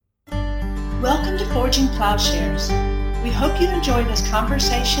Welcome to Forging Plowshares. We hope you enjoy this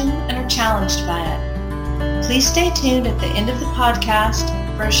conversation and are challenged by it. Please stay tuned at the end of the podcast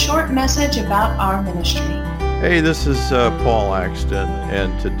for a short message about our ministry. Hey, this is Paul Axton,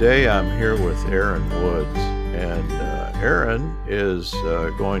 and today I'm here with Aaron Woods. And Aaron is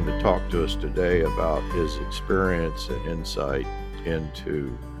going to talk to us today about his experience and insight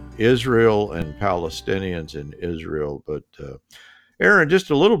into Israel and Palestinians in Israel. But Aaron, just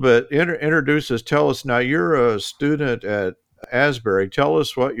a little bit, introduce us, tell us, now you're a student at Asbury. Tell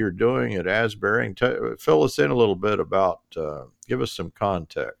us what you're doing at Asbury and fill us in a little bit about, give us some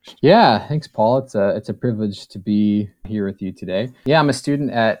context. Yeah, thanks, Paul. It's a privilege to be here with you today. Yeah, I'm a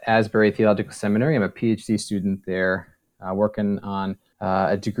student at Asbury Theological Seminary. I'm a PhD student there, working on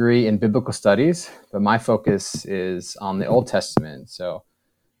a degree in biblical studies, but my focus is on the Old Testament. So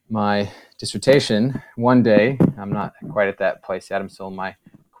my dissertation, one day, I'm not quite at that place yet, I'm still in my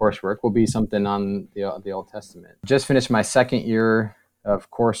coursework, will be something on the Old Testament. Just finished my second year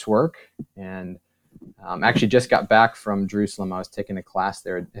of coursework, and actually just got back from Jerusalem. I was taking a class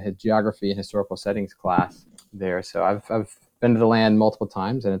there, a geography and historical settings class there. So I've been to the land multiple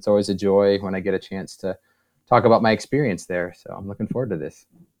times, and it's always a joy when I get a chance to talk about my experience there. So I'm looking forward to this.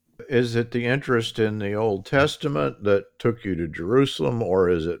 Is it the interest in the Old Testament that took you to Jerusalem, or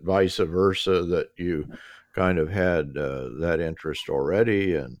is it vice versa that you kind of had that interest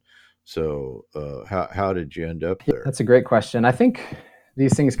already? And so how did you end up there? That's a great question. I think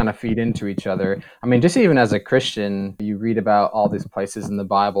these things kind of feed into each other. I mean, just even as a Christian, you read about all these places in the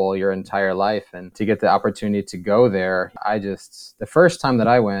Bible your entire life, and to get the opportunity to go there, the first time that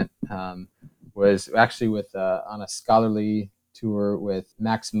I went was actually on a scholarly tour with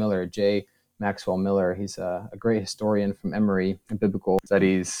Max Miller, J. Maxwell Miller. He's a great historian from Emory, a biblical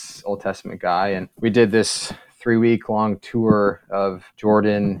studies, Old Testament guy. And we did this 3-week long tour of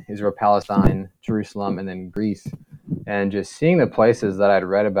Jordan, Israel, Palestine, Jerusalem, and then Greece. And just seeing the places that I'd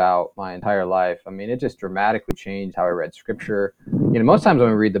read about my entire life, I mean, it just dramatically changed how I read scripture. Most times when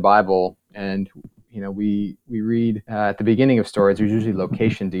we read the Bible and we read at the beginning of stories, there's usually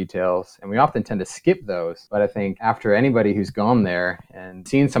location details, and we often tend to skip those. But I think after anybody who's gone there and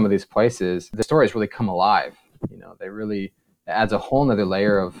seen some of these places, the stories really come alive. It adds a whole nother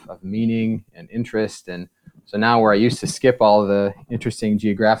layer of meaning and interest. And so now where I used to skip all the interesting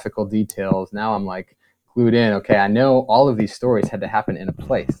geographical details, now I'm like glued in. Okay, I know all of these stories had to happen in a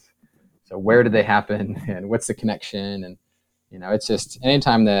place. So where did they happen, and what's the connection? And it's just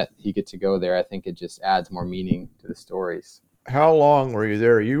anytime that you get to go there, I think it just adds more meaning to the stories. How long were you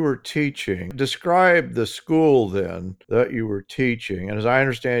there? You were teaching. Describe the school then that you were teaching. And as I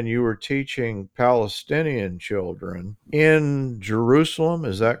understand, you were teaching Palestinian children in Jerusalem.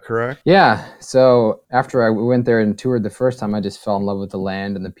 Is that correct? Yeah. So after I went there and toured the first time, I just fell in love with the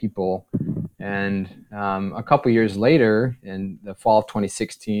land and the people. And a couple years later, in the fall of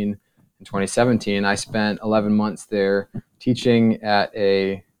 2016 and 2017, I spent 11 months there teaching at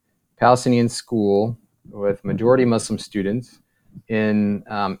a Palestinian school with majority Muslim students in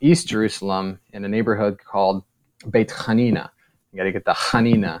East Jerusalem in a neighborhood called Beit Hanina. You got to get the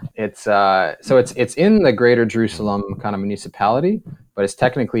Hanina. It's in the greater Jerusalem kind of municipality, but it's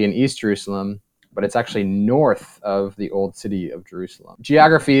technically in East Jerusalem, but it's actually north of the old city of Jerusalem.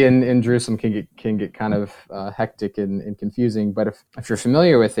 Geography in Jerusalem can get kind of hectic and confusing, but if you're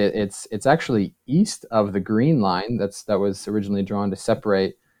familiar with it, it's actually east of the Green Line that was originally drawn to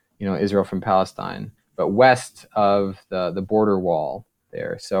separate Israel from Palestine, but west of the border wall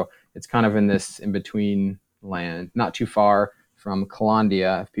there. So it's kind of in this in-between land, not too far from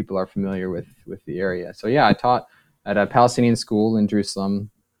Kalandia, if people are familiar with the area. So yeah, I taught at a Palestinian school in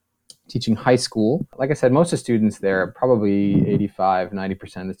Jerusalem, teaching high school. Like I said, most of the students there, probably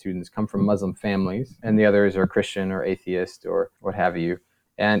 85-90% of the students come from Muslim families, and the others are Christian or atheist or what have you.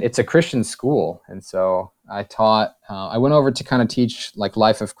 And it's a Christian school. And so I went over to kind of teach like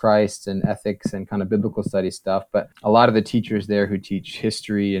life of Christ and ethics and kind of biblical study stuff. But a lot of the teachers there who teach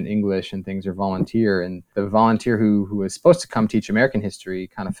history and English and things are volunteer. And the volunteer who was supposed to come teach American history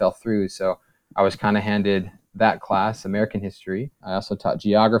kind of fell through. So I was kind of handed that class, American history. I also taught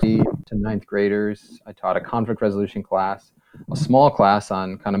geography to 9th graders. I taught a conflict resolution class, a small class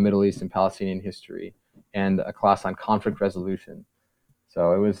on kind of Middle East and Palestinian history, and a class on conflict resolution.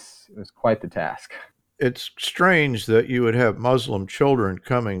 So it was quite the task. It's strange that you would have Muslim children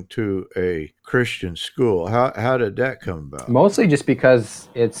coming to a Christian school. How did that come about? Mostly just because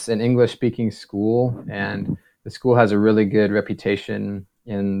it's an English-speaking school, and the school has a really good reputation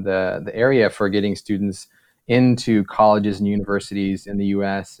in the area for getting students into colleges and universities in the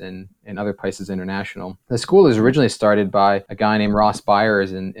US and other places international. The school was originally started by a guy named Ross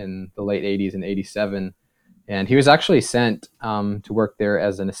Byers in the late 80s in 87. And he was actually sent to work there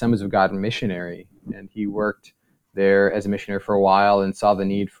as an Assemblies of God missionary. And he worked there as a missionary for a while and saw the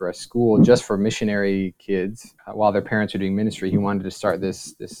need for a school just for missionary kids while their parents were doing ministry. He wanted to start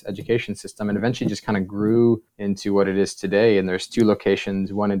this education system, and eventually just kind of grew into what it is today. And there's 2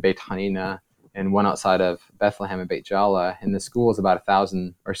 locations, one in Beit Hanina and one outside of Bethlehem and Beit Jala. And the school is about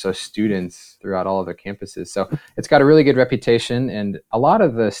 1,000 or so students throughout all of their campuses. So it's got a really good reputation. And a lot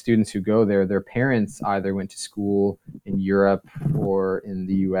of the students who go there, their parents either went to school in Europe or in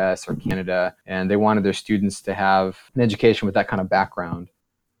the US or Canada, and they wanted their students to have an education with that kind of background.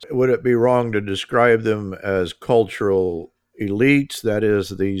 Would it be wrong to describe them as cultural elites? That is,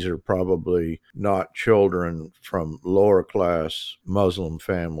 these are probably not children from lower class Muslim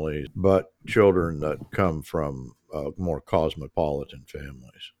families, but children that come from more cosmopolitan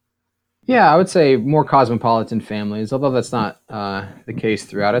families. Yeah, I would say more cosmopolitan families, although that's not the case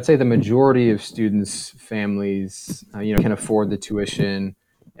throughout. I'd say the majority of students' families, can afford the tuition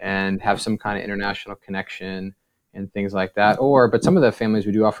and have some kind of international connection and things like that. But some of the families,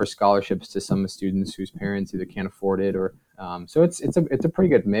 we do offer scholarships to some students whose parents either can't afford it or. So it's a pretty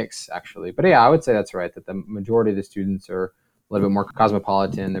good mix, actually. But yeah, I would say that's right, that the majority of the students are a little bit more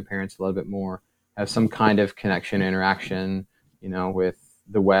cosmopolitan. Their parents a little bit more have some kind of connection, interaction, with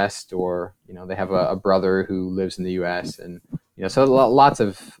the West, or they have a brother who lives in the U.S. and so lots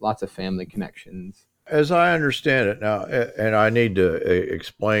of family connections. As I understand it now, and I need to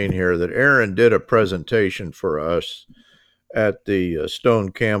explain here that Aaron did a presentation for us at the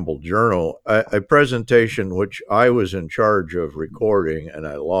Stone Campbell Journal, a presentation which I was in charge of recording, and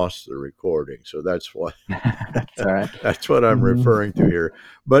I lost the recording. So that's what That's all right. That's what I'm referring to here.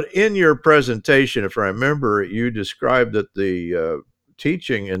 But in your presentation, if I remember, you described that the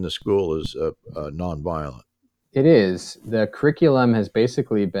teaching in the school is nonviolent. It is. The curriculum has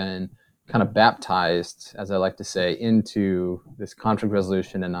basically been kind of baptized, as I like to say, into this conflict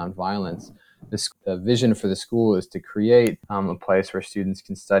resolution and nonviolence. The vision for the school is to create a place where students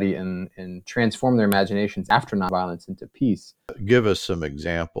can study and transform their imaginations after nonviolence into peace. Give us some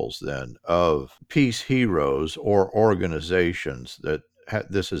examples then of peace heroes or organizations that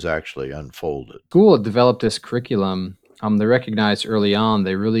this has actually unfolded. The school had developed this curriculum. They recognized early on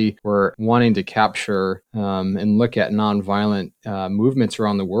they really were wanting to capture and look at nonviolent movements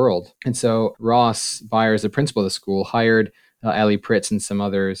around the world. And so Ross Byers, the principal of the school, hired Ali Pritz and some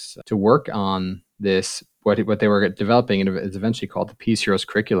others to work on this, what they were developing, and it's eventually called the Peace Heroes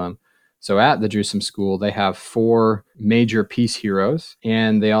curriculum. So at the Jerusalem School, they have 4 major peace heroes,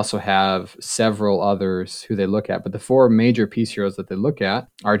 and they also have several others who they look at. But the 4 major peace heroes that they look at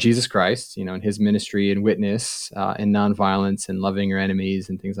are Jesus Christ, in his ministry and witness in nonviolence and loving your enemies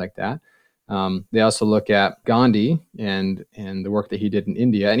and things like that. They also look at Gandhi and the work that he did in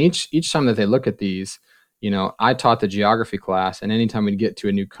India. And each time that they look at these, I taught the geography class, and anytime we'd get to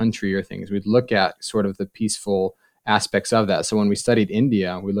a new country or things, we'd look at sort of the peaceful aspects of that. So when we studied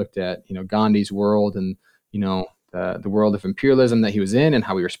India, we looked at, Gandhi's world and, the world of imperialism that he was in and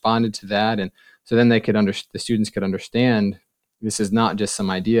how he responded to that. And so then the students could understand this is not just some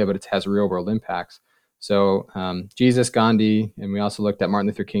idea, but it has real world impacts. So Jesus, Gandhi, and we also looked at Martin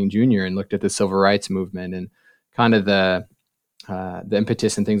Luther King Jr. and looked at the civil rights movement and kind of the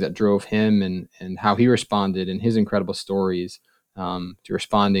impetus and things that drove him and how he responded and his incredible stories to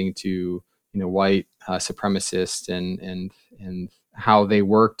responding to white supremacists and how they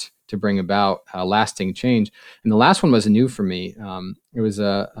worked to bring about lasting change. And the last one was new for me. It was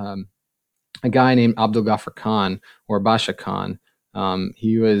a guy named Abdul Ghaffar Khan, or Basha Khan.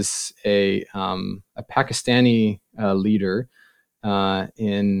 He was a Pakistani leader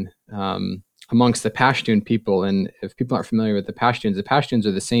in amongst the Pashtun people. And if people aren't familiar with the Pashtuns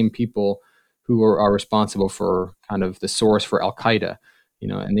are the same people who are responsible for kind of the source for Al-Qaeda.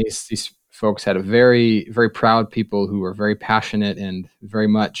 And these folks had a very, very proud people who were very passionate and very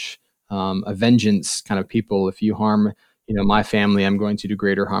much a vengeance kind of people. If you harm, my family, I'm going to do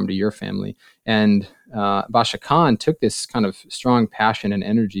greater harm to your family. And Basha Khan took this kind of strong passion and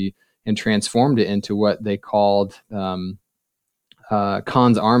energy and transformed it into what they called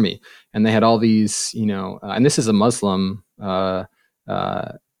Khan's army. And they had all these, and this is a Muslim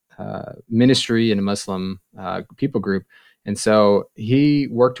ministry and a Muslim people group. And so he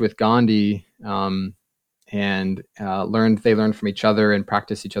worked with Gandhi and they learned from each other and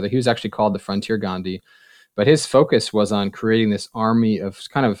practiced each other. He was actually called the Frontier Gandhi, but his focus was on creating this army of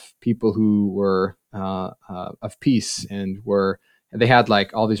kind of people who were of peace and they had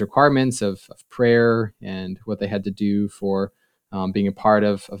like all these requirements of prayer and what they had to do for being a part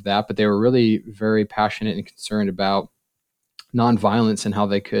of that. But they were really very passionate and concerned about nonviolence and how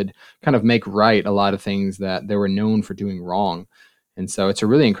they could kind of make right a lot of things that they were known for doing wrong. And so it's a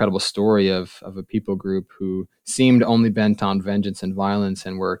really incredible story of a people group who seemed only bent on vengeance and violence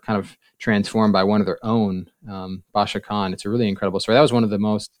and were kind of transformed by one of their own, Basha Khan. It's a really incredible story. That was one of the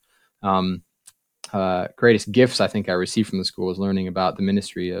most greatest gifts I think I received from the school, was learning about the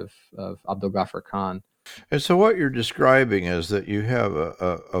ministry of Abdul Ghaffar Khan. And so what you're describing is that you have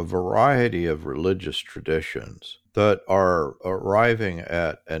a variety of religious traditions that are arriving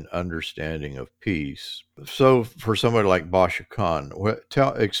at an understanding of peace. So for somebody like Basha Khan,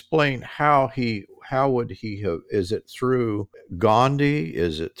 explain how would he have, is it through Gandhi?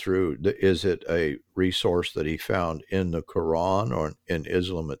 Is it a resource that he found in the Quran or in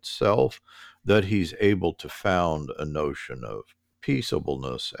Islam itself that he's able to found a notion of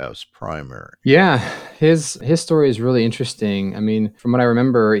peaceableness as primary? Yeah, his story is really interesting. I mean, from what I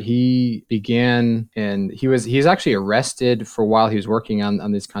remember, he began and he's actually arrested for while he was working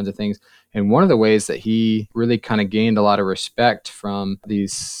on these kinds of things. And one of the ways that he really kind of gained a lot of respect from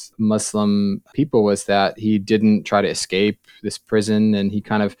these Muslim people was that he didn't try to escape this prison, and he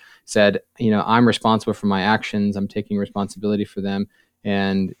kind of said, I'm responsible for my actions. I'm taking responsibility for them.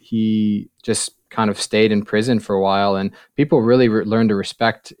 And he just kind of stayed in prison for a while, and people really learned to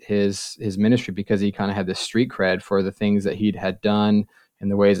respect his ministry because he kind of had this street cred for the things that he had done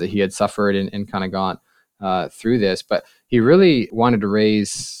and the ways that he had suffered and kind of gone through this. But he really wanted to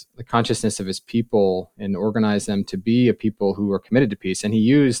raise the consciousness of his people and organize them to be a people who were committed to peace. And he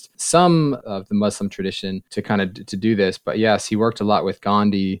used some of the Muslim tradition to kind of to do this. But yes, he worked a lot with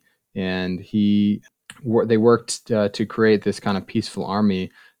Gandhi, and they worked to create this kind of peaceful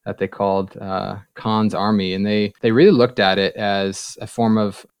army that they called Khan's Army. And they really looked at it as a form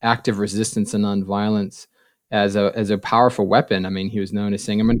of active resistance and nonviolence, as a powerful weapon. I mean, he was known as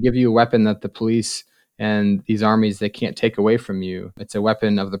saying, I'm going to give you a weapon that the police and these armies, they can't take away from you. It's a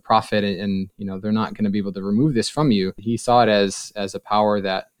weapon of the prophet, and they're not going to be able to remove this from you. He saw it as a power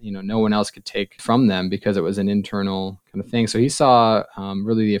that no one else could take from them because it was an internal kind of thing. So he saw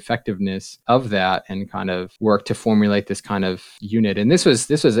really the effectiveness of that and kind of worked to formulate this kind of unit. And this was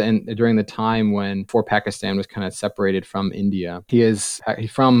during the time when before Pakistan was kind of separated from India. He's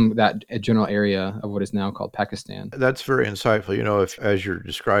from that general area of what is now called Pakistan. That's very insightful. If as you're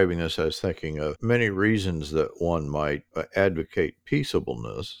describing this, I was thinking of many reasons that one might advocate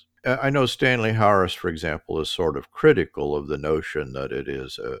peaceableness. I know Stanley Harris, for example, is sort of critical of the notion that it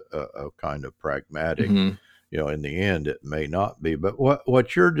is a kind of pragmatic. Mm-hmm. In the end, it may not be. But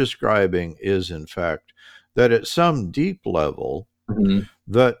what you're describing is, in fact, that at some deep level, Mm-hmm.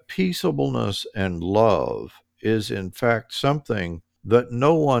 that peaceableness and love is, in fact, something that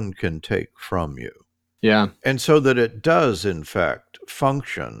no one can take from you. Yeah. And so that it does, in fact,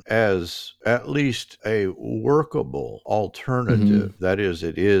 function as at least a workable alternative. Mm-hmm. That is,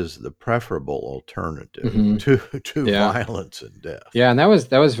 it is the preferable alternative Mm-hmm. to violence and death. Yeah, and that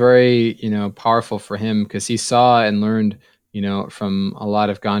was very, powerful for him, because he saw and learned, from a lot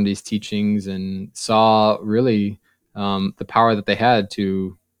of Gandhi's teachings, and saw really the power that they had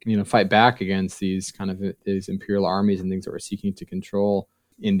to, fight back against these imperial armies and things that were seeking to control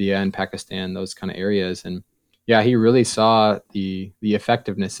India and Pakistan, those kind of areas. And yeah, he really saw the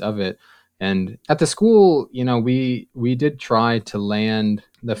effectiveness of it. And at the school, we did try to land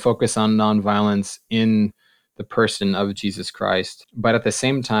the focus on nonviolence in the person of Jesus Christ. But at the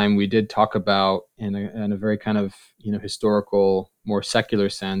same time, we did talk about in a very kind of, historical, more secular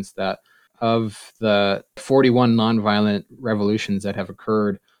sense, that of the 41 nonviolent revolutions that have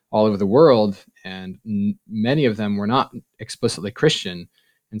occurred all over the world, and many of them were not explicitly Christian.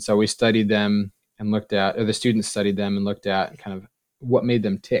 And so we studied them and looked at, or the students studied them and looked at kind of what made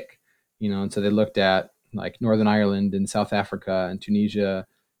them tick, and so they looked at like Northern Ireland and South Africa and Tunisia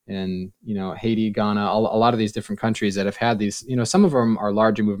and, Haiti, Ghana, a lot of these different countries that have had these, some of them are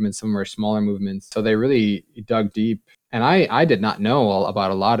larger movements, some are smaller movements. So they really dug deep. And I did not know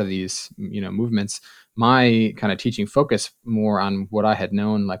about a lot of these, movements. My kind of teaching focused more on what I had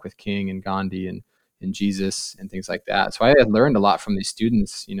known, like with King and Gandhi and Jesus and things like that. So I had learned a lot from these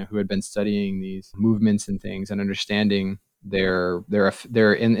students, who had been studying these movements and things and understanding their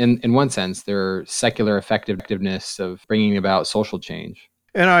in one sense, their secular effectiveness of bringing about social change.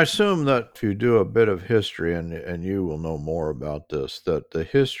 And I assume that if you do a bit of history, and you will know more about this, that the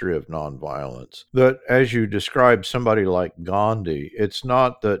history of nonviolence, that as you describe somebody like Gandhi, it's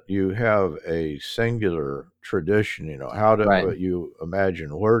not that you have a singular tradition. How do Right. you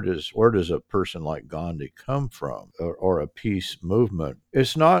imagine, where does a person like Gandhi come from, or a peace movement?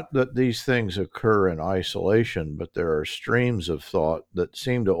 It's not that these things occur in isolation, but there are streams of thought that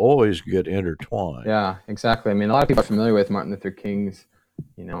seem to always get intertwined. Yeah, exactly. I mean, a lot of people are familiar with Martin Luther King's,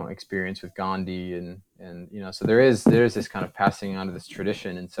 experience with Gandhi, and so there is this kind of passing on of this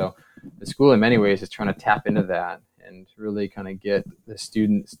tradition, and so the school in many ways is trying to tap into that and really kind of get the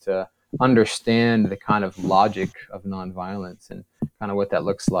students to understand the kind of logic of nonviolence and kind of what that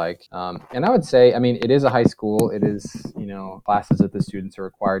looks like. And I would say, I mean, it is a high school. It is, classes that the students are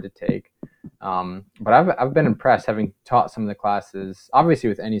required to take. But I've been impressed having taught some of the classes. Obviously,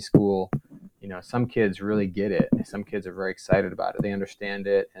 with any school, some kids really get it. Some kids are very excited about it. They understand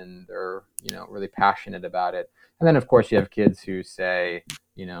it, and they're really passionate about it. And then, of course, you have kids who say,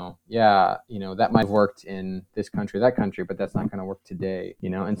 yeah, that might have worked in this country, that country, but that's not going to work today.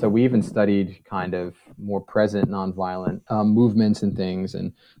 And so we even studied kind of more present nonviolent movements and things,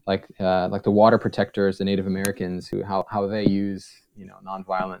 and like the water protectors, the Native Americans, how they use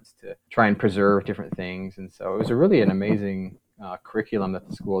nonviolence to try and preserve different things. And so it was really an amazing curriculum that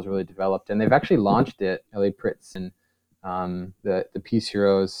the school has really developed, and they've actually launched it. Ellie Pritz and the Peace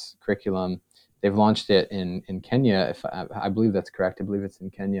Heroes curriculum. They've launched it in Kenya. If I believe that's correct, I believe it's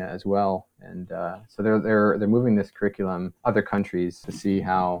in Kenya as well. And so they're moving this curriculum other countries to see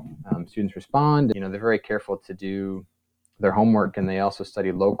how students respond. They're very careful to do their homework, and they also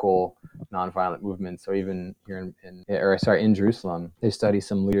study local nonviolent movements. So even here in Jerusalem, they study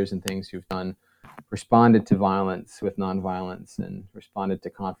some leaders and things who've responded to violence with nonviolence and responded to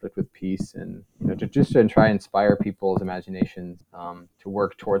conflict with peace, and just to try and inspire people's imaginations to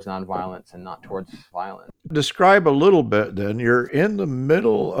work towards nonviolence and not towards violence. Describe a little bit then. You're in the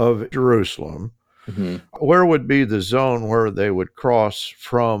middle of Jerusalem. Mm-hmm. Where would be the zone where they would cross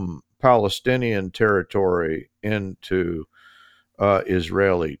from Palestinian territory into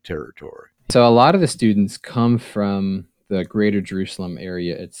Israeli territory? So a lot of the students come from the greater Jerusalem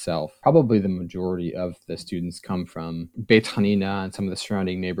area itself. Probably the majority of the students come from Beit Hanina and some of the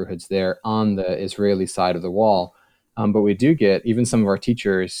surrounding neighborhoods there on the Israeli side of the wall. But we do get, even some of our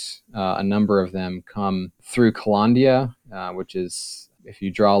teachers, a number of them come through Kalandia, which is, if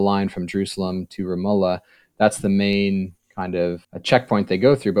you draw a line from Jerusalem to Ramallah, that's the main kind of a checkpoint they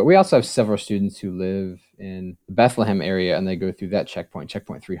go through. But we also have several students who live in the Bethlehem area, and they go through that checkpoint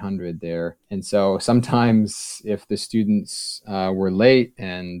 300 there. And so sometimes if the students were late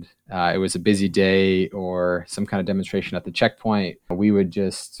and it was a busy day or some kind of demonstration at the checkpoint, we would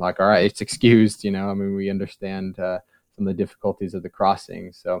just all right, it's excused, we understand some of the difficulties of the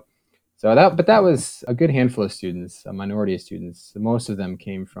crossing. So that was a good handful of students, a minority of students. Most of them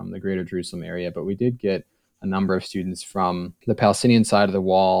came from the greater Jerusalem area, but we did get a number of students from the Palestinian side of the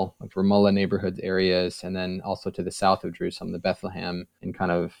wall, like Ramallah neighborhood areas, and then also to the south of Jerusalem, the Bethlehem, and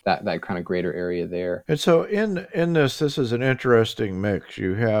kind of that kind of greater area there. And so in this is an interesting mix.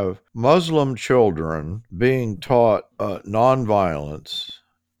 You have Muslim children being taught nonviolence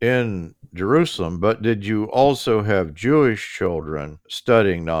in Jerusalem, but did you also have Jewish children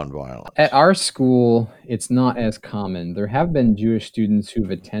studying nonviolence? At our school, it's not as common. There have been Jewish students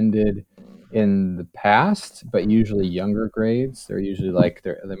who've attended in the past, but usually younger grades. They're usually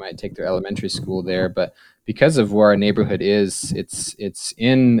they might take their elementary school there, but because of where our neighborhood is, it's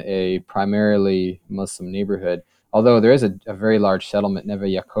in a primarily Muslim neighborhood. Although there is a very large settlement, Neve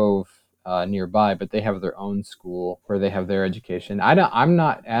Yaakov, nearby, but they have their own school where they have their education. I'm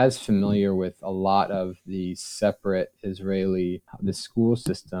not as familiar with a lot of the separate the school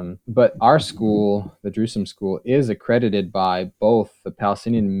system, but our school, the Jerusalem school, is accredited by both the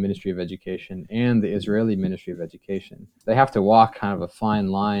Palestinian Ministry of Education and the Israeli Ministry of Education. They have to walk kind of a fine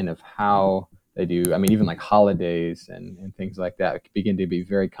line of how they do. I mean, even like holidays and things like that begin to be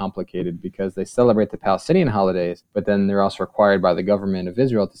very complicated because they celebrate the Palestinian holidays, but then they're also required by the government of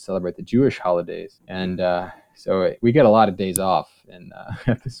Israel to celebrate the Jewish holidays. And so we get a lot of days off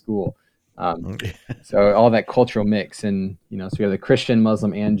at the school. So all that cultural mix, and so we have the Christian,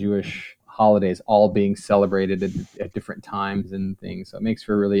 Muslim, and Jewish holidays all being celebrated at different times and things. So it makes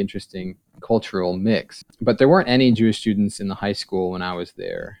for a really interesting cultural mix. But there weren't any Jewish students in the high school when I was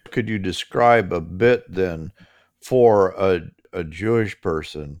there. Could you describe a bit then for a Jewish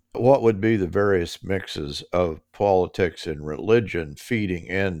person, what would be the various mixes of politics and religion feeding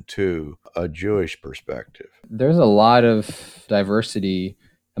into a Jewish perspective? There's a lot of diversity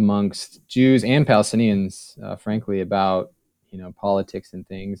amongst Jews and Palestinians, frankly, about politics and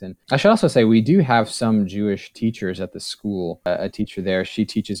things. And I should also say we do have some Jewish teachers at the school. A teacher there, she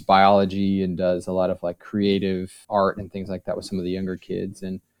teaches biology and does a lot of like creative art and things like that with some of the younger kids,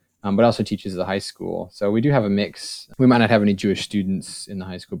 and but also teaches at the high school. So we do have a mix. We might not have any Jewish students in the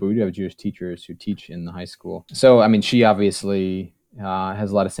high school, but we do have Jewish teachers who teach in the high school. So I mean, she obviously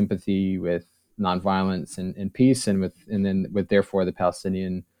has a lot of sympathy with nonviolence and peace, and then with therefore the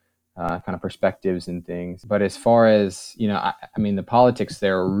Palestinian kind of perspectives and things. But as far as, I mean, the politics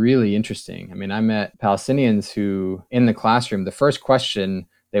there are really interesting. I mean, I met Palestinians who in the classroom, the first question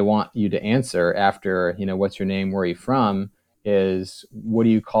they want you to answer after, what's your name, where are you from, is what do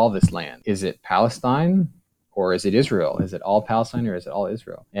you call this land? Is it Palestine or is it Israel? Is it all Palestine or is it all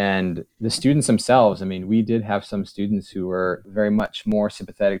Israel? And the students themselves, I mean, we did have some students who were very much more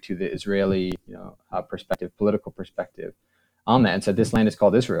sympathetic to the Israeli, perspective, political perspective on that, and said this land is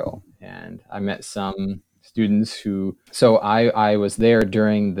called Israel. And I met some students so I was there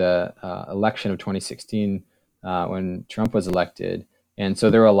during the election of 2016 when Trump was elected. And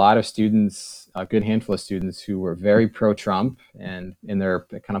so there were a lot of students, a good handful of students who were very pro-Trump and in their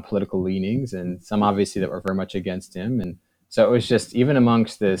kind of political leanings, and some obviously that were very much against him. And so it was just, even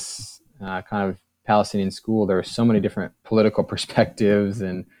amongst this kind of Palestinian school, there were so many different political perspectives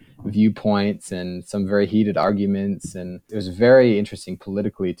and viewpoints and some very heated arguments. And it was very interesting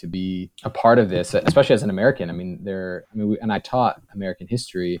politically to be a part of this, especially as an American. And I taught American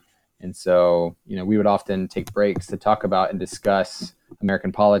history. And so, we would often take breaks to talk about and discuss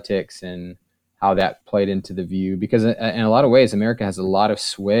American politics and how that played into the view, because in a lot of ways, America has a lot of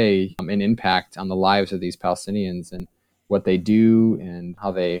sway and impact on the lives of these Palestinians and what they do and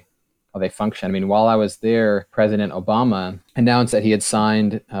how they function. I mean, while I was there, President Obama announced that he had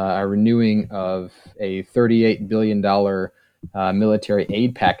signed a renewing of a $38 billion military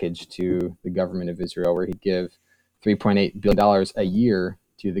aid package to the government of Israel, where he'd give $3.8 billion a year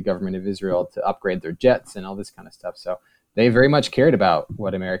to the government of Israel to upgrade their jets and all this kind of stuff. So they very much cared about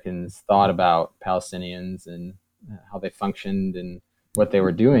what Americans thought about Palestinians and how they functioned and what they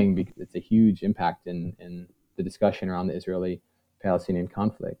were doing, because it's a huge impact in the discussion around the Israeli-Palestinian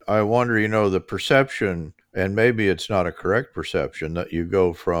conflict. I wonder, the perception, and maybe it's not a correct perception, that you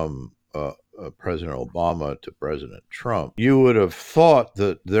go from President Obama to President Trump. You would have thought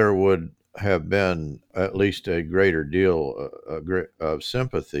that there would have been at least a greater deal of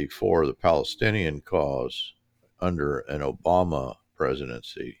sympathy for the Palestinian cause under an Obama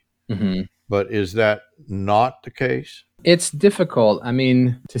presidency. Mm-hmm. But is that not the case? It's difficult. I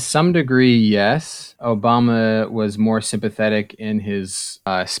mean, to some degree, yes. Obama was more sympathetic in his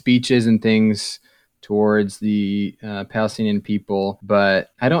speeches and things towards the Palestinian people,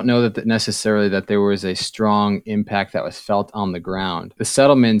 but I don't know that necessarily that there was a strong impact that was felt on the ground. The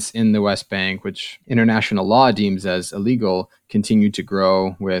settlements in the West Bank, which international law deems as illegal, continued to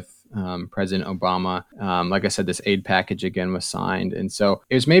grow with President Obama. Like I said, this aid package again was signed. And so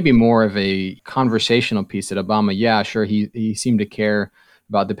it was maybe more of a conversational piece that Obama, yeah, sure, he seemed to care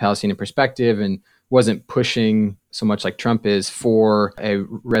about the Palestinian perspective and wasn't pushing so much like Trump is for a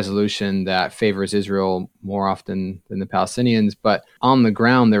resolution that favors Israel more often than the Palestinians. But on the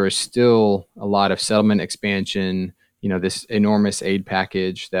ground, there was still a lot of settlement expansion, this enormous aid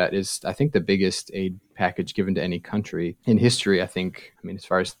package that is, I think, the biggest aid package given to any country in history, I think. I mean, as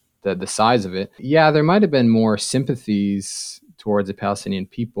far as the size of it. Yeah, there might have been more sympathies towards the Palestinian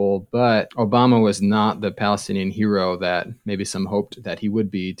people, but Obama was not the Palestinian hero that maybe some hoped that he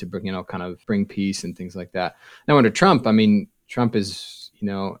would be to bring, kind of bring peace and things like that. Now under Trump, I mean, Trump is,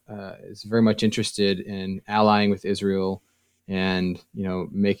 is very much interested in allying with Israel and,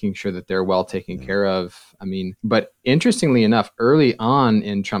 making sure that they're well taken care of. I mean, but interestingly enough, early on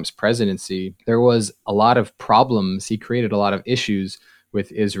in Trump's presidency, there was a lot of problems. He created a lot of issues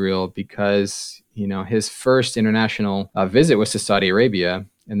with Israel because, his first international visit was to Saudi Arabia,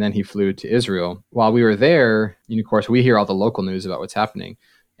 and then he flew to Israel. While we were there, of course, we hear all the local news about what's happening.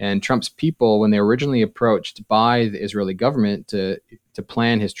 And Trump's people, when they were originally approached by the Israeli government to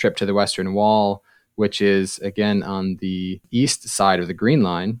plan his trip to the Western Wall, which is, again, on the east side of the Green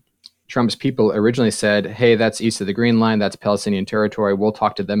Line, Trump's people originally said, hey, that's east of the Green Line, that's Palestinian territory, we'll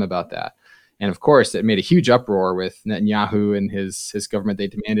talk to them about that. And of course, it made a huge uproar with Netanyahu and his government. They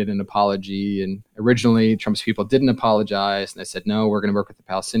demanded an apology. And originally, Trump's people didn't apologize. And they said, no, we're going to work with the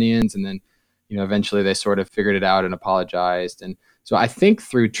Palestinians. And then, eventually they sort of figured it out and apologized. And so I think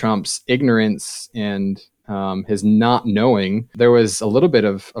through Trump's ignorance and his not knowing, there was a little bit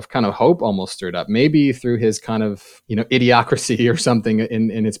of kind of hope almost stirred up. Maybe through his kind of, idiocracy or something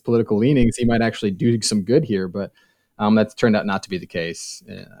in his political leanings, he might actually do some good here. But That's turned out not to be the case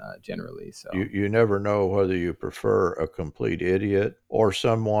generally. So You never know whether you prefer a complete idiot or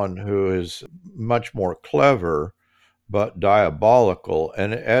someone who is much more clever but diabolical.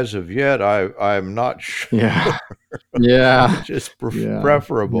 And as of yet, I'm not sure yeah, yeah, which is yeah,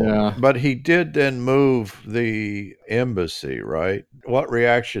 preferable. yeah. But he did then move the embassy, right? What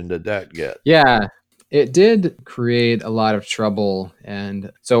reaction did that get? Yeah, it did create a lot of trouble.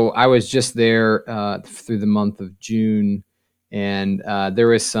 And so I was just there through the month of June. And there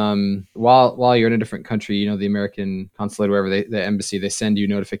was some, while you're in a different country, the American consulate, wherever the embassy, they send you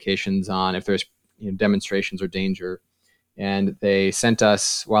notifications on if there's demonstrations or danger. And they sent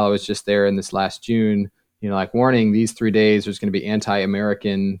us, while I was just there in this last June, like, warning, these 3 days there's going to be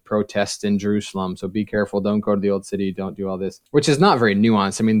anti-American protests in Jerusalem. So be careful. Don't go to the old city. Don't do all this, which is not very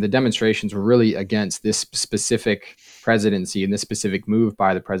nuanced. I mean, the demonstrations were really against this specific presidency and this specific move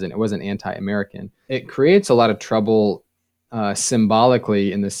by the president. It wasn't anti-American. It creates a lot of trouble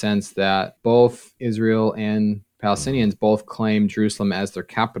symbolically, in the sense that both Israel and Palestinians both claim Jerusalem as their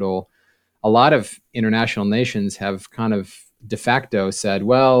capital. A lot of international nations have kind of de facto said,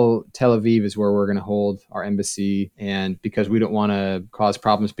 well, Tel Aviv is where we're going to hold our embassy, and because we don't want to cause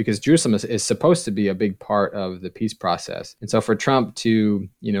problems, because Jerusalem is supposed to be a big part of the peace process. And so for Trump to,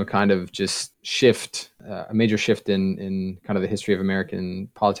 kind of just shift, a major shift in kind of the history of American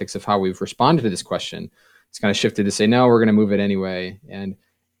politics of how we've responded to this question, it's kind of shifted to say, no, we're going to move it anyway. And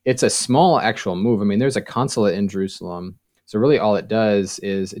it's a small actual move. I mean, there's a consulate in Jerusalem. So really all it does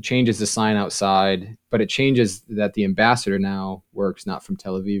is it changes the sign outside, but it changes that the ambassador now works not from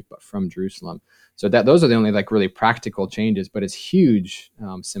Tel Aviv, but from Jerusalem. So those are the only really practical changes, but it's huge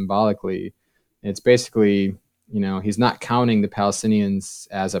symbolically. It's basically, he's not counting the Palestinians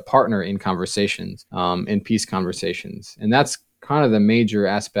as a partner in conversations, in peace conversations. And that's kind of the major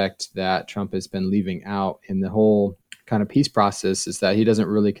aspect that Trump has been leaving out in the whole kind of peace process, is that he doesn't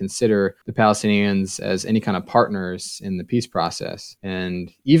really consider the Palestinians as any kind of partners in the peace process.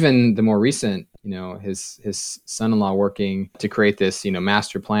 And even the more recent, his son-in-law working to create this,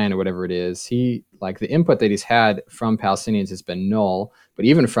 master plan or whatever it is, the input that he's had from Palestinians has been null. But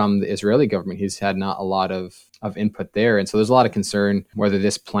even from the Israeli government, he's had not a lot of input there. And so there's a lot of concern whether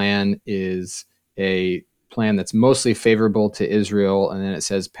this plan is a plan that's mostly favorable to Israel. And then it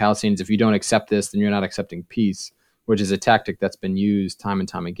says, Palestinians, if you don't accept this, then you're not accepting peace, which is a tactic that's been used time and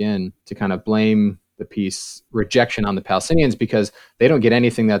time again to kind of blame the peace rejection on the Palestinians because they don't get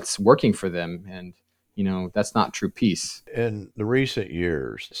anything that's working for them. And, that's not true peace. In the recent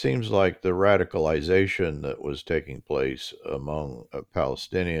years, it seems like the radicalization that was taking place among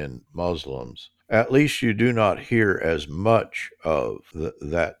Palestinian Muslims, at least you do not hear as much of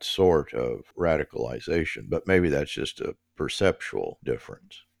that sort of radicalization, but maybe that's just a perceptual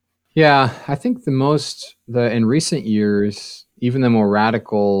difference. Yeah, I think in recent years, even the more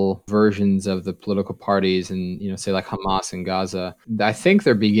radical versions of the political parties and, say like Hamas in Gaza, I think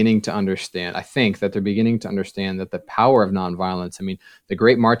they're beginning to understand. I think that they're beginning to understand that the power of nonviolence, I mean, the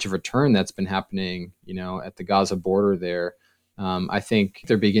Great March of Return that's been happening, at the Gaza border there, I think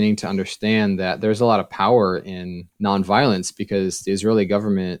they're beginning to understand that there's a lot of power in nonviolence because the Israeli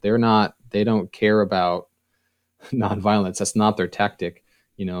government, they don't care about nonviolence. That's not their tactic.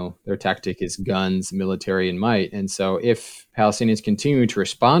 Their tactic is guns, military, and might. And so if Palestinians continue to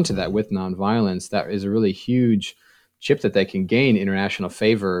respond to that with nonviolence, that is a really huge chip that they can gain international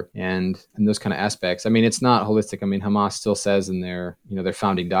favor and those kind of aspects. I mean, it's not holistic. I mean, Hamas still says in their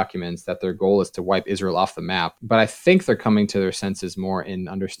founding documents that their goal is to wipe Israel off the map. But I think they're coming to their senses more in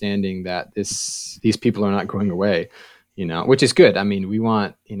understanding that these people are not going away, which is good. I mean, we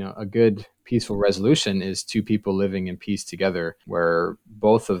want, a good peaceful resolution is two people living in peace together where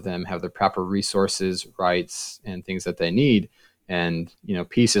both of them have the proper resources, rights, and things that they need. And,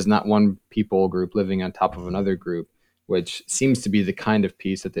 peace is not one people group living on top of another group, which seems to be the kind of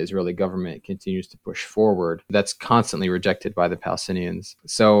peace that the Israeli government continues to push forward. That's constantly rejected by the Palestinians.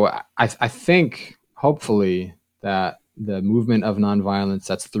 So I think, hopefully, that the movement of nonviolence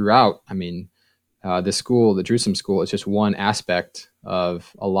that's throughout, I mean, the Jerusalem School is just one aspect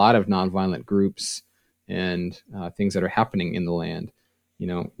of a lot of nonviolent groups and things that are happening in the land.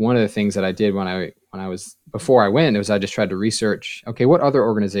 One of the things that I did before I went, was I just tried to research, okay, what other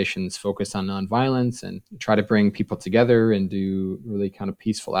organizations focus on nonviolence and try to bring people together and do really kind of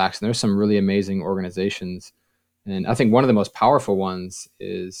peaceful acts. And there's some really amazing organizations. And I think one of the most powerful ones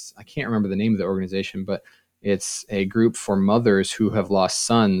is, I can't remember the name of the organization, but it's a group for mothers who have lost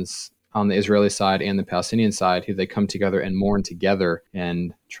sons on the Israeli side and the Palestinian side, who they come together and mourn together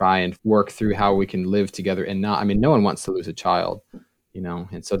and try and work through how we can live together and no one wants to lose a child,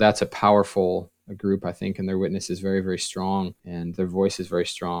 and so that's a powerful a group, I think, and their witness is very, very strong, and their voice is very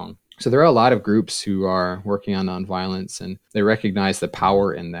strong. So there are a lot of groups who are working on nonviolence, and they recognize the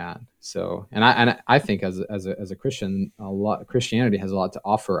power in that. So, and I think as a Christian, Christianity has a lot to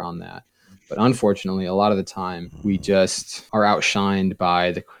offer on that. But unfortunately, a lot of the time, we just are outshined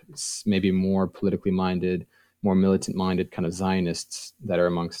by the maybe more politically minded, more militant-minded kind of Zionists that are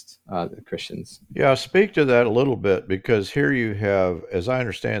amongst the Christians. Yeah, speak to that a little bit, because here you have, as I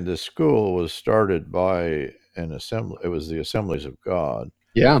understand, this school was started by an assembly. It was the Assemblies of God.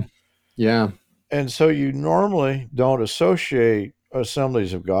 Yeah, yeah. And so you normally don't associate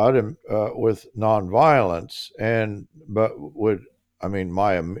Assemblies of God with nonviolence,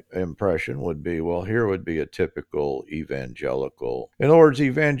 my impression would be, well, here would be a typical evangelical. In other words,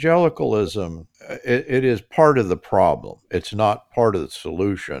 evangelicalism, it is part of the problem. It's not part of the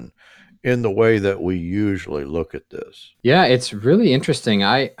solution in the way that we usually look at this. Yeah, it's really interesting.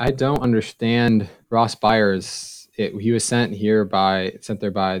 I don't understand Ross Byers. He was sent there by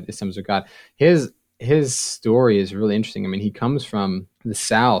the Assemblies of God. His story is really interesting. I mean, he comes from the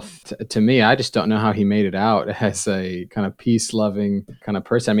South. To me, I just don't know how he made it out as a kind of peace-loving kind of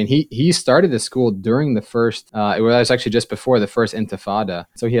person. I mean, he started the school during the first, it was actually just before the first Intifada.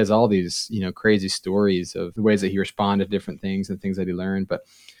 So he has all these, crazy stories of the ways that he responded to different things and things that he learned. But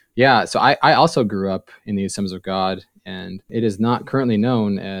yeah, so I also grew up in the Assemblies of God, and it is not currently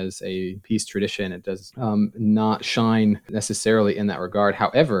known as a peace tradition. It does not shine necessarily in that regard.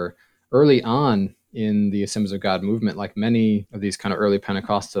 However, early on in the Assemblies of God movement, like many of these kind of early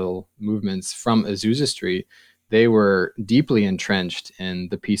Pentecostal movements from Azusa Street, they were deeply entrenched in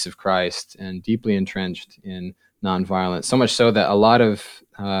the peace of Christ and deeply entrenched in nonviolence, so much so that a lot of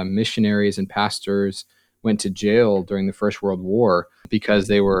missionaries and pastors went to jail during the First World War because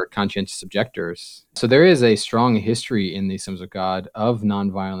they were conscientious objectors. So there is a strong history in the Assemblies of God of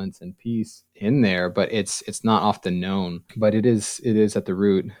nonviolence and peace in there, but it's not often known. But it is at the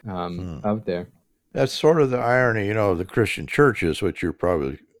root of there. That's sort of the irony, of the Christian churches, which you're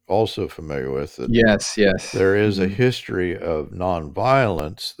probably also familiar with. That yes. There is a history of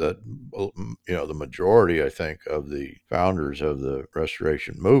nonviolence that, the majority, I think, of the founders of the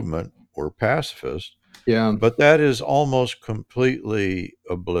Restoration movement were pacifists. Yeah. But that is almost completely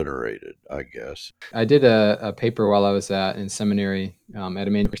obliterated, I guess. I did a paper while I was in seminary, at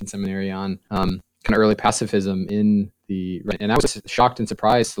Emmanuel Christian Seminary, on kind of early pacifism and I was shocked and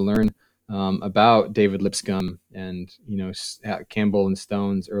surprised to learn about David Lipscomb and, Campbell and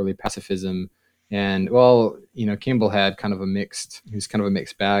Stone's early pacifism. And Campbell had he was kind of a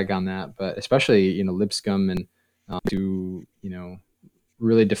mixed bag on that, but especially, Lipscomb and who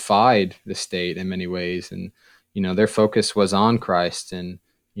really defied the state in many ways. And, their focus was on Christ. And,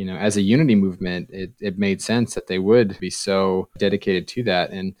 as a unity movement, it made sense that they would be so dedicated to that.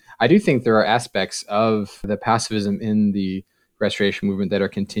 And I do think there are aspects of the pacifism in the Restoration movement that are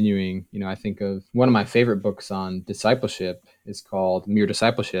continuing. I think of one of my favorite books on discipleship is called Mere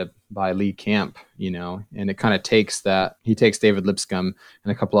Discipleship by Lee Camp, and it kind of takes David Lipscomb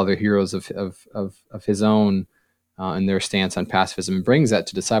and a couple other heroes of his own and their stance on pacifism and brings that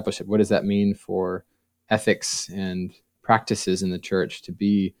to discipleship. What does that mean for ethics and practices in the church to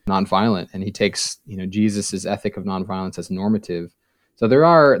be nonviolent? And he takes, Jesus's ethic of nonviolence as normative. So there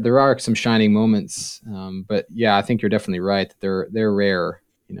are some shining moments, but yeah, I think you're definitely right. They're rare.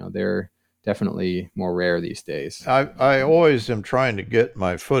 They're definitely more rare these days. I always am trying to get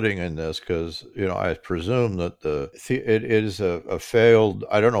my footing in this because I presume that it is a failed,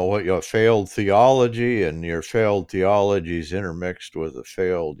 I don't know what failed theology, and your failed theology is intermixed with a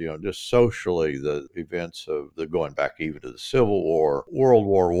failed, just socially, the events of the going back even to the Civil War. World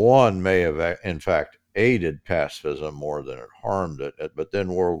War I may have in fact aided pacifism more than it harmed it, but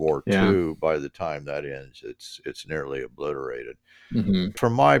then World War II, by the time that ends, it's nearly obliterated. Mm-hmm.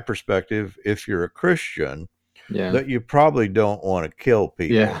 From my perspective, if you're a Christian, that you probably don't want to kill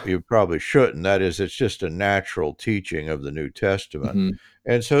people. Yeah. You probably shouldn't. That is, it's just a natural teaching of the New Testament. Mm-hmm.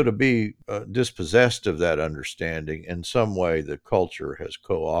 And so to be dispossessed of that understanding in some way, the culture has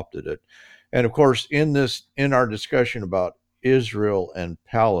co-opted it. And of course, in our discussion about Israel and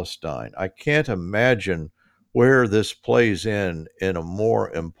Palestine, I can't imagine where this plays in a more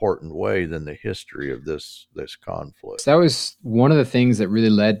important way than the history of this conflict. So that was one of the things that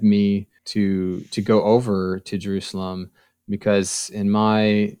really led me to go over to Jerusalem, because in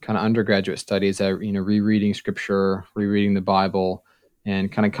my kind of undergraduate studies, I rereading scripture, rereading the Bible,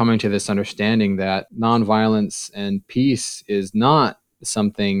 and kind of coming to this understanding that nonviolence and peace is not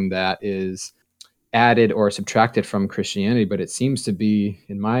something that is added or subtracted from Christianity, but it seems to be,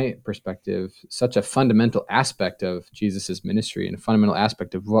 in my perspective, such a fundamental aspect of Jesus's ministry and a fundamental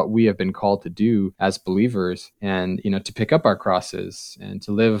aspect of what we have been called to do as believers, and to pick up our crosses and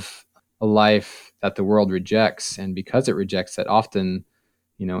to live a life that the world rejects. And because it rejects that, often,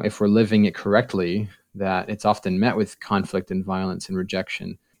 if we're living it correctly, that it's often met with conflict and violence and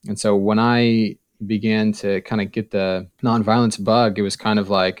rejection. And so when I began to kind of get the nonviolence bug, it was kind of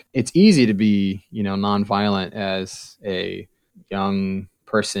like, it's easy to be, nonviolent as a young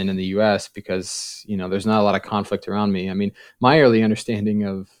person in the US because, there's not a lot of conflict around me. I mean, my early understanding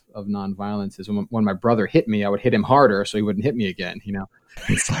of nonviolence is when my brother hit me, I would hit him harder so he wouldn't hit me again.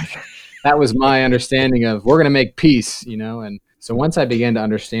 It's like, that was my understanding of, we're going to make peace, and so once I began to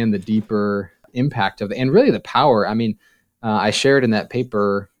understand the deeper impact of it and really the power, I mean, I shared in that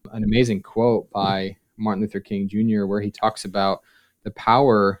paper an amazing quote by Martin Luther King Jr., where he talks about the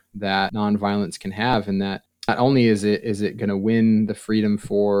power that nonviolence can have, and that not only is it going to win the freedom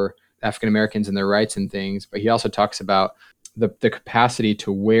for African Americans and their rights and things, but he also talks about the capacity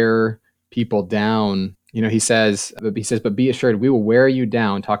to wear people down. He says, but be assured, we will wear you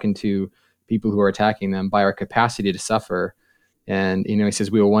down, talking to people who are attacking them, by our capacity to suffer. And, he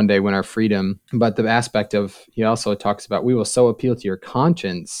says, we will one day win our freedom. But the aspect of, he also talks about, we will so appeal to your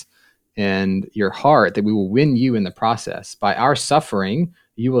conscience and your heart that we will win you in the process. By our suffering,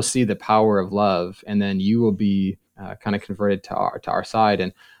 you will see the power of love, and then you will be kind of converted to our side.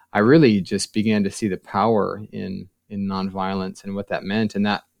 And I really just began to see the power in nonviolence and what that meant. And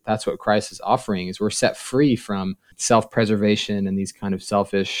that's what Christ is offering, is we're set free from self-preservation and these kind of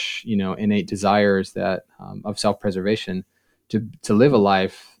selfish, innate desires that of self-preservation, to live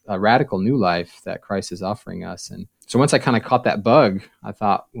a radical new life that Christ is offering us. And so once I kind of caught that bug, I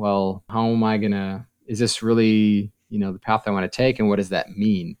thought, well, how am I is this really, the path I want to take? And what does that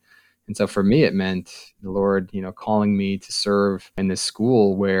mean? And so for me, it meant the Lord, calling me to serve in this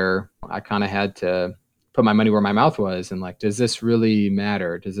school where I kind of had to put my money where my mouth was, and like, does this really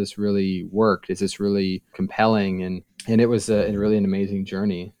matter? Does this really work? Is this really compelling? And it was really an amazing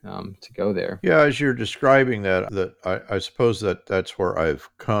journey to go there. Yeah, as you're describing that I suppose that's where I've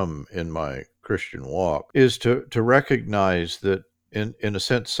come in my Christian walk, is to recognize that in a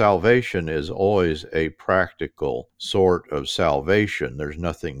sense, salvation is always a practical sort of salvation. There's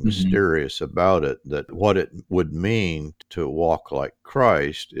nothing mysterious about it. That what it would mean to walk like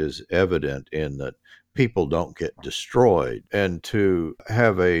Christ is evident in that people don't get destroyed, and to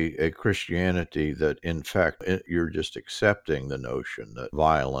have a Christianity that, in fact, you're just accepting the notion that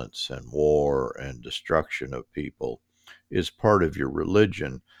violence and war and destruction of people is part of your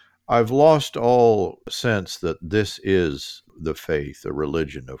religion. I've lost all sense that this is the faith, the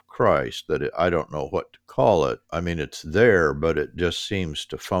religion of Christ, that I don't know what to call it. I mean, it's there, but it just seems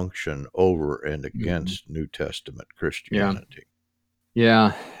to function over and against New Testament Christianity.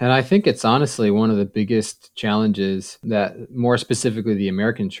 Yeah, and I think it's honestly one of the biggest challenges that, more specifically, the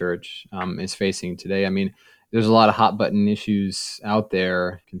American church is facing today. I mean, there's a lot of hot button issues out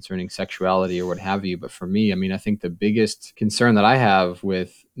there concerning sexuality or what have you. But for me, I mean, I think the biggest concern that I have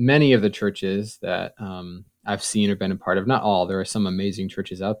with many of the churches that I've seen or been a part of, not all, there are some amazing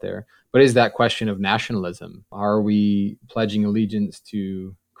churches out there, but is that question of nationalism. Are we pledging allegiance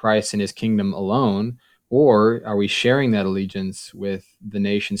to Christ and his kingdom alone? Or are we sharing that allegiance with the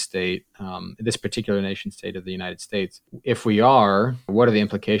nation state, this particular nation state of the United States? If we are, what are the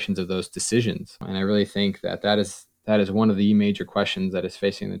implications of those decisions? And I really think that is one of the major questions that is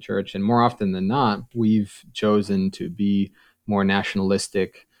facing the church. And more often than not, we've chosen to be more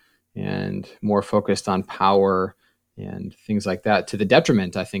nationalistic and more focused on power and things like that, to the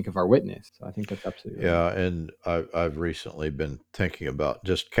detriment, I think, of our witness. So I think that's absolutely right. Yeah, and I've recently been thinking about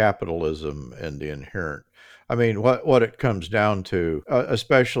just capitalism and the inherent. I mean, what it comes down to,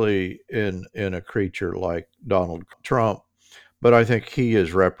 especially in a creature like Donald Trump, but I think he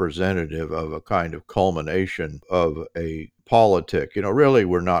is representative of a kind of culmination of a politic. Really,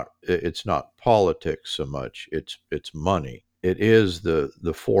 it's not politics so much. It's money. It is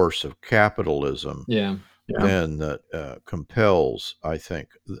the force of capitalism. Yeah. Then that compels, I think,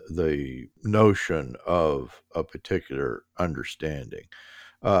 the notion of a particular understanding.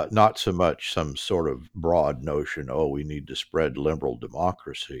 Not so much some sort of broad notion, we need to spread liberal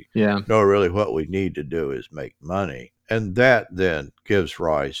democracy. Yeah. No, really what we need to do is make money. And that then gives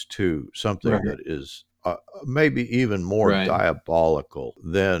rise to something that is maybe even more diabolical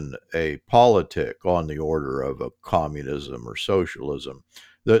than a politic on the order of a communism or socialism.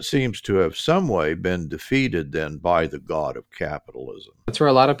 that seems to have some way been defeated then by the god of capitalism. That's where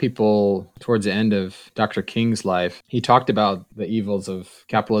a lot of people, towards the end of Dr. King's life, he talked about the evils of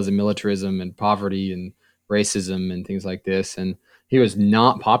capitalism, militarism, and poverty and racism and things like this. And he was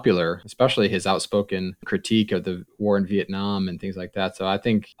not popular, especially his outspoken critique of the war in Vietnam and things like that. So I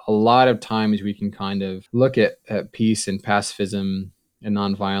think a lot of times we can kind of look at peace and pacifism and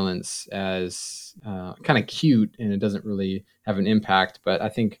nonviolence as kind of cute, and it doesn't really have an impact. But I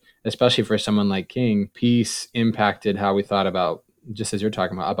think, especially for someone like King, peace impacted how we thought about, just as you're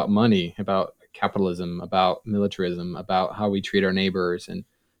talking about money, about capitalism, about militarism, about how we treat our neighbors. And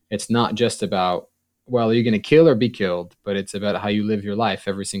it's not just about, well, are you going to kill or be killed? But it's about how you live your life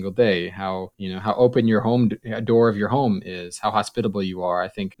every single day, how open your home door of your home is, how hospitable you are. I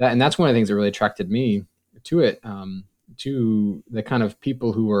think that, and that's one of the things that really attracted me to it, to the kind of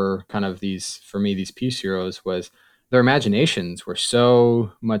people who were kind of these peace heroes, was their imaginations were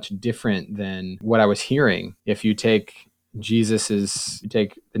so much different than what I was hearing. If you take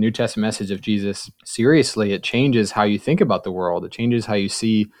the New Testament message of Jesus seriously, it changes how you think about the world. It changes how you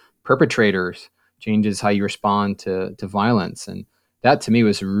see perpetrators, changes how you respond to violence. And that to me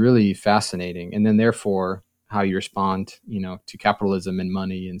was really fascinating. And then therefore how you respond, to capitalism and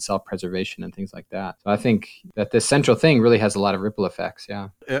money and self-preservation and things like that. So I think that this central thing really has a lot of ripple effects. Yeah.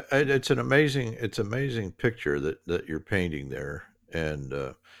 It's an amazing picture that you're painting there. And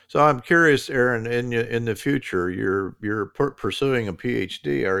so I'm curious, Aaron, in the future, you're pursuing a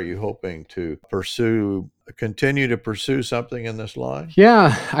PhD. Are you hoping to continue to pursue something in this line?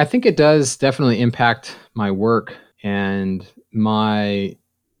 Yeah, I think it does definitely impact my work, and my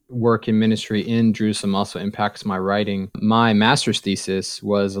work in ministry in Jerusalem also impacts my writing. My master's thesis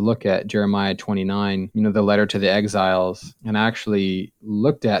was a look at Jeremiah 29, the letter to the exiles. And I actually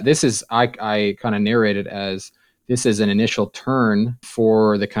looked at, I kind of narrated as, this is an initial turn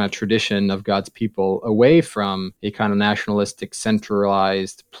for the kind of tradition of God's people away from a kind of nationalistic,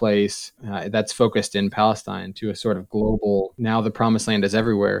 centralized place that's focused in Palestine to a sort of global, now the promised land is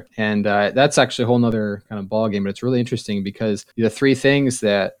everywhere. And that's actually a whole nother kind of ballgame, but it's really interesting because the three things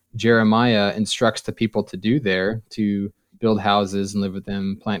that Jeremiah instructs the people to do there, to build houses and live with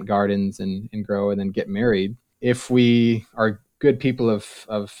them, plant gardens and grow, and then get married. If we are good people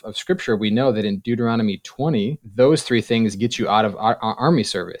of Scripture, we know that in Deuteronomy 20, those three things get you out of army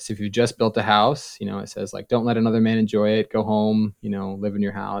service. If you just built a house, it says like, don't let another man enjoy it, go home, live in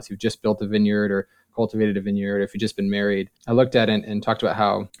your house. You've just built a vineyard or cultivated a vineyard. If you've just been married, I looked at it and talked about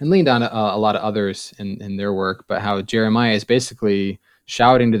how, and leaned on a lot of others in their work, but how Jeremiah is basically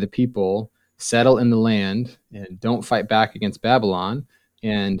shouting to the people, settle in the land and don't fight back against Babylon.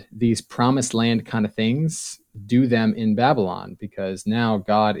 And these promised land kind of things, do them in Babylon, because now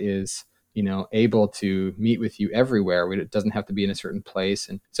God is, able to meet with you everywhere. It doesn't have to be in a certain place.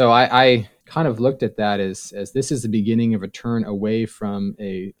 And so I kind of looked at that as this is the beginning of a turn away from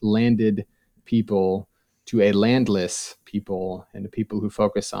a landed people to a landless people, and a people who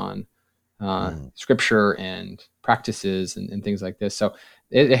focus on Scripture and practices and things like this. So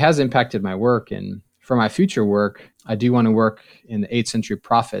it has impacted my work. And for my future work, I do want to work in the 8th century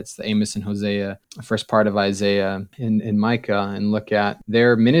prophets, the Amos and Hosea, the first part of Isaiah and Micah, and look at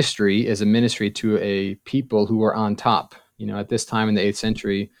their ministry as a ministry to a people who are on top. At this time in the 8th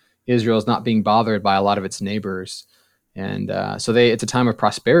century, Israel is not being bothered by a lot of its neighbors. And so it's a time of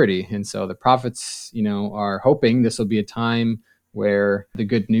prosperity. And so the prophets, are hoping this will be a time where the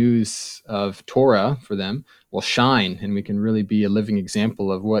good news of Torah for them will shine, and we can really be a living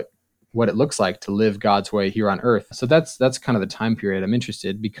example of what it looks like to live God's way here on earth. So that's kind of the time period I'm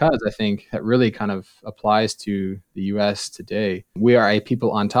interested, because I think that really kind of applies to the U.S. today. We are a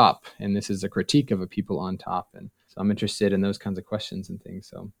people on top, and this is a critique of a people on top. And so I'm interested in those kinds of questions and things.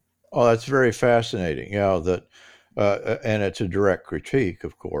 So, oh, that's very fascinating. And it's a direct critique,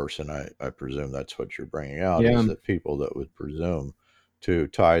 of course, and I presume that's what you're bringing out, is that people that would presume to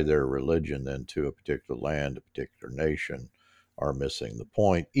tie their religion then to a particular land, a particular nation, are missing the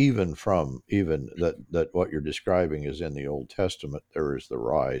point. Even that what you're describing is in the Old Testament, there is the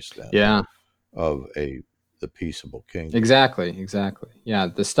rise then of the peaceable kingdom. Exactly. Yeah,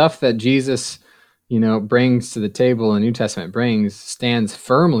 the stuff that Jesus, brings to the table in the New Testament stands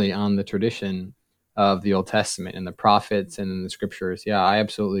firmly on the tradition of the Old Testament and the prophets and in the Scriptures. Yeah,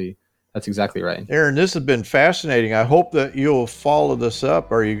 that's exactly right. Aaron, this has been fascinating. I hope that you'll follow this up.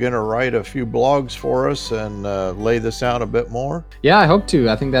 Are you going to write a few blogs for us and lay this out a bit more? Yeah, I hope to.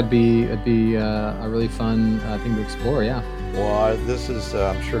 I think that'd be a really fun thing to explore. Yeah. Well,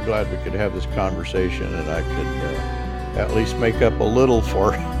 I'm sure glad we could have this conversation, and I could at least make up a little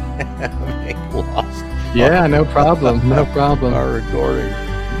for having lost. Yeah, no problem. Our recording.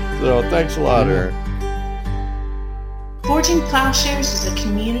 So thanks a lot, Aaron. Forging Plowshares is a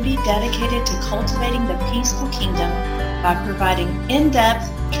community dedicated to cultivating the peaceful kingdom by providing in-depth,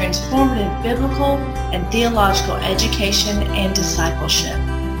 transformative biblical and theological education and discipleship.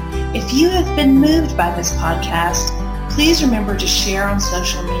 If you have been moved by this podcast, please remember to share on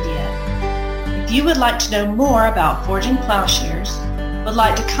social media. If you would like to know more about Forging Plowshares, would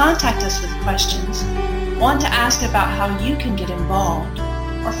like to contact us with questions, want to ask about how you can get involved,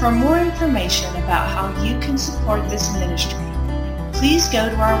 or for more information about how you can support this ministry, please go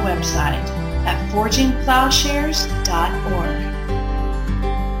to our website at forgingplowshares.org.